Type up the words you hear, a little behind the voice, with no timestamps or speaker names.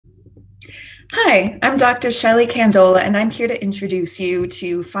Hi, I'm Dr. Shelley Kandola, and I'm here to introduce you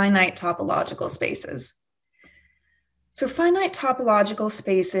to finite topological spaces. So finite topological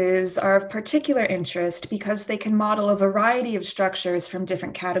spaces are of particular interest because they can model a variety of structures from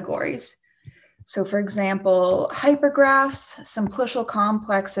different categories. So for example, hypergraphs, simplicial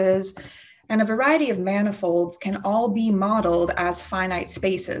complexes, and a variety of manifolds can all be modeled as finite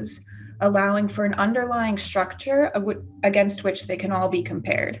spaces, allowing for an underlying structure against which they can all be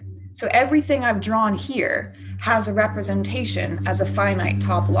compared. So everything I've drawn here has a representation as a finite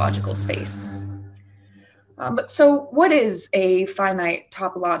topological space. So what is a finite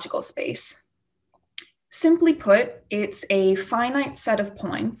topological space? Simply put, it's a finite set of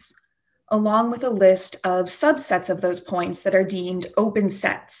points along with a list of subsets of those points that are deemed open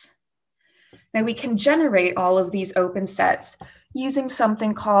sets. Now we can generate all of these open sets using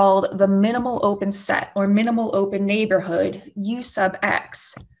something called the minimal open set or minimal open neighborhood U sub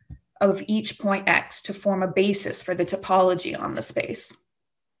x of each point x to form a basis for the topology on the space.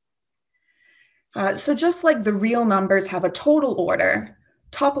 So just like the real numbers have a total order,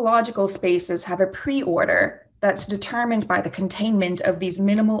 topological spaces have a pre-order that's determined by the containment of these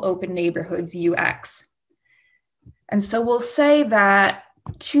minimal open neighborhoods Ux. And so we'll say that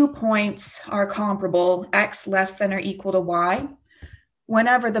 2 points are comparable, x less than or equal to y,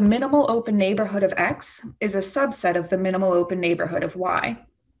 whenever the minimal open neighborhood of x is a subset of the minimal open neighborhood of y.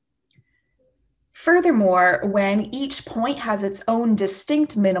 Furthermore, when each point has its own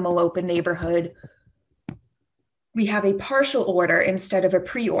distinct minimal open neighborhood, we have a partial order instead of a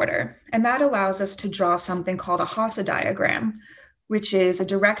pre-order, and that allows us to draw something called a Hasa diagram, which is a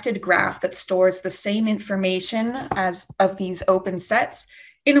directed graph that stores the same information as of these open sets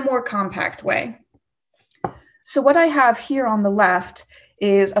in a more compact way. So what I have here on the left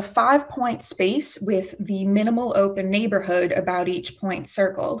is a 5-point space with the minimal open neighborhood about each point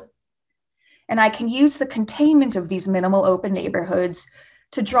circled. And I can use the containment of these minimal open neighborhoods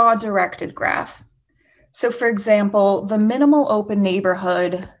to draw a directed graph. So for example, the minimal open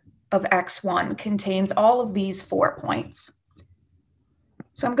neighborhood of x1 contains all of these 4 points.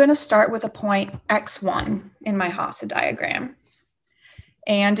 So I'm going to start with a point x1 in my Hasa diagram.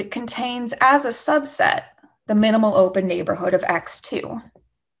 And it contains as a subset the minimal open neighborhood of x2.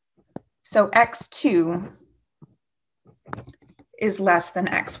 So x2 is less than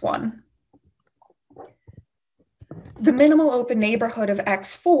x1. The minimal open neighborhood of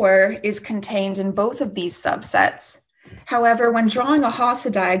x4 is contained in both of these subsets. However, when drawing a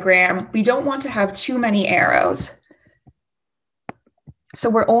Hasa diagram, we don't want to have too many arrows. So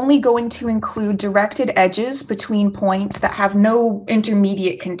we're only going to include directed edges between points that have no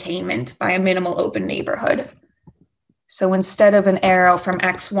intermediate containment by a minimal open neighborhood. So instead of an arrow from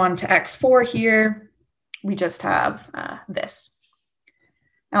x1 to x4 here, we just have this.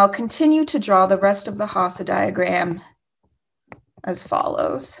 I'll continue to draw the rest of the Hasa diagram as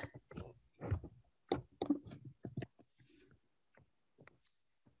follows.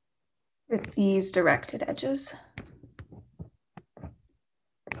 With these directed edges.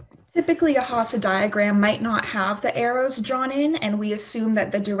 Typically, a Hasa diagram might not have the arrows drawn in, and we assume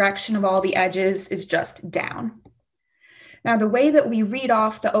that the direction of all the edges is just down. Now, the way that we read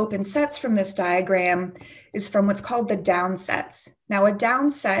off the open sets from this diagram is from what's called the down sets. Now, a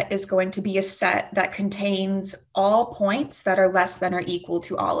down set is going to be a set that contains all points that are less than or equal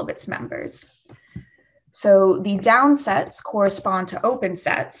to all of its members. So the down sets correspond to open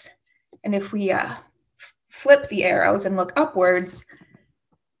sets. And if we flip the arrows and look upwards,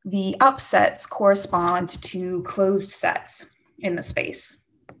 the up sets correspond to closed sets in the space.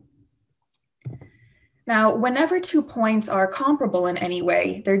 Now, whenever 2 points are comparable in any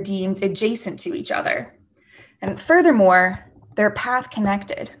way, they're deemed adjacent to each other. And furthermore, they're path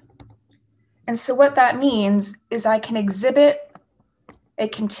connected. And so what that means is I can exhibit a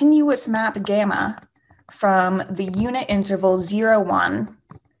continuous map gamma from the unit interval 0, 1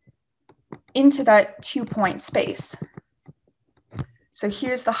 into that 2-point space. So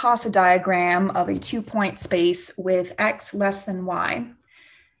here's the Hasa diagram of a 2-point space with x less than y.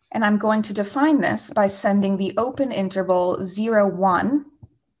 And I'm going to define this by sending the open interval 0, 1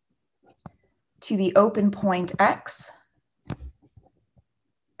 to the open point x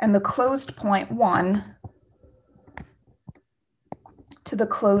and the closed point 1 to the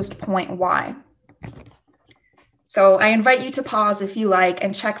closed point y. So I invite you to pause if you like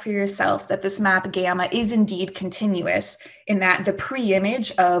and check for yourself that this map gamma is indeed continuous in that the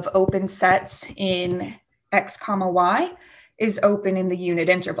pre-image of open sets in x comma y is open in the unit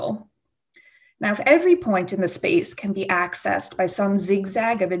interval. Now, if every point in the space can be accessed by some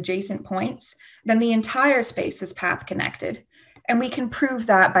zigzag of adjacent points, then the entire space is path connected. And we can prove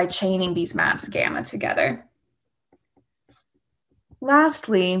that by chaining these maps gamma together.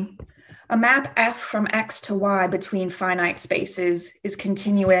 Lastly, a map F from X to Y between finite spaces is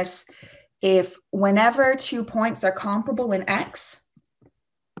continuous if whenever 2 points are comparable in X,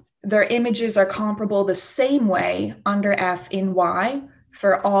 their images are comparable the same way under F in Y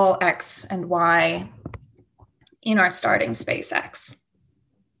for all X and Y in our starting space X.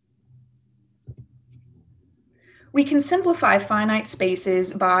 We can simplify finite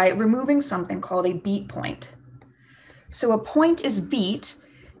spaces by removing something called a beat point. So a point is beat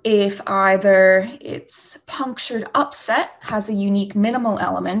if either its punctured upset has a unique minimal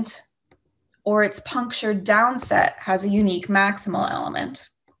element or its punctured downset has a unique maximal element.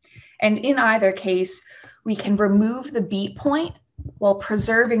 And in either case, we can remove the beat point while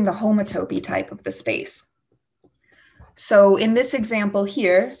preserving the homotopy type of the space. So in this example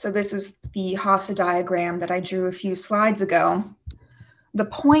here, so this is the Hasa diagram that I drew a few slides ago, the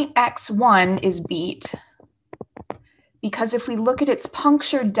point x1 is beat because if we look at its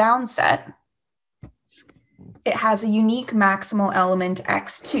punctured downset, it has a unique maximal element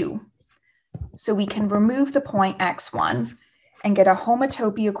x2. So we can remove the point x1 and get a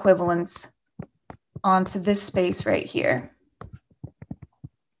homotopy equivalence onto this space right here.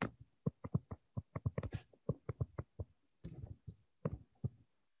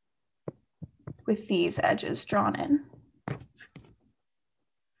 With these edges drawn in.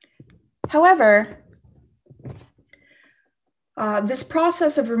 However, this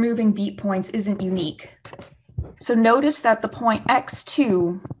process of removing beat points isn't unique. So notice that the point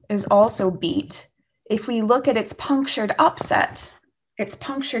x2 is also beat. If we look at its punctured upset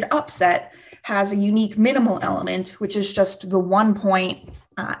has a unique minimal element, which is just the 1 point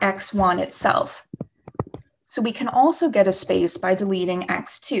x1 itself. So we can also get a space by deleting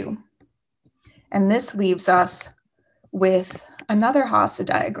x2. And this leaves us with another Hasa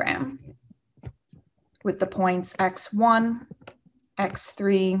diagram with the points x1,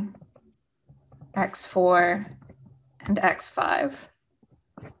 x3, x4, and x5.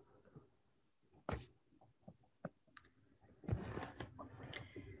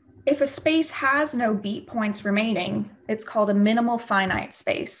 If a space has no beat points remaining, it's called a minimal finite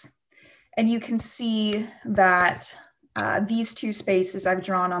space. And you can see that these two spaces I've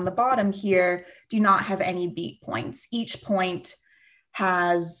drawn on the bottom here do not have any beat points. Each point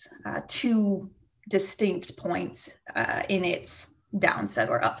has two distinct points in its downset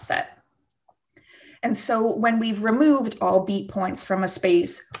or upset. And so when we've removed all beat points from a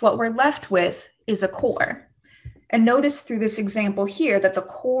space, what we're left with is a core. And notice through this example here that the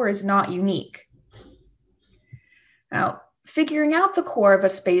core is not unique. Now, figuring out the core of a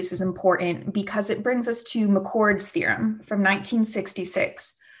space is important because it brings us to McCord's theorem from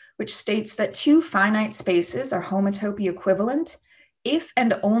 1966, which states that two finite spaces are homotopy equivalent if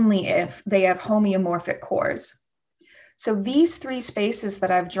and only if they have homeomorphic cores. So these three spaces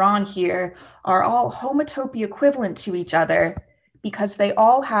that I've drawn here are all homotopy equivalent to each other because they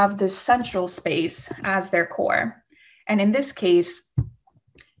all have this central space as their core. And in this case,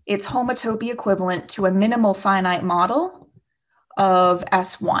 it's homotopy equivalent to a minimal finite model of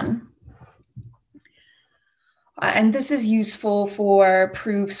S1. And this is useful for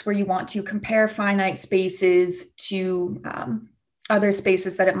proofs where you want to compare finite spaces to other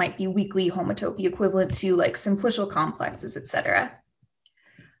spaces that it might be weakly homotopy equivalent to, like simplicial complexes, etc.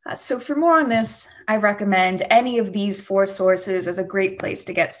 So for more on this, I recommend any of these 4 sources as a great place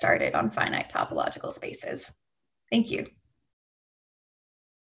to get started on finite topological spaces. Thank you.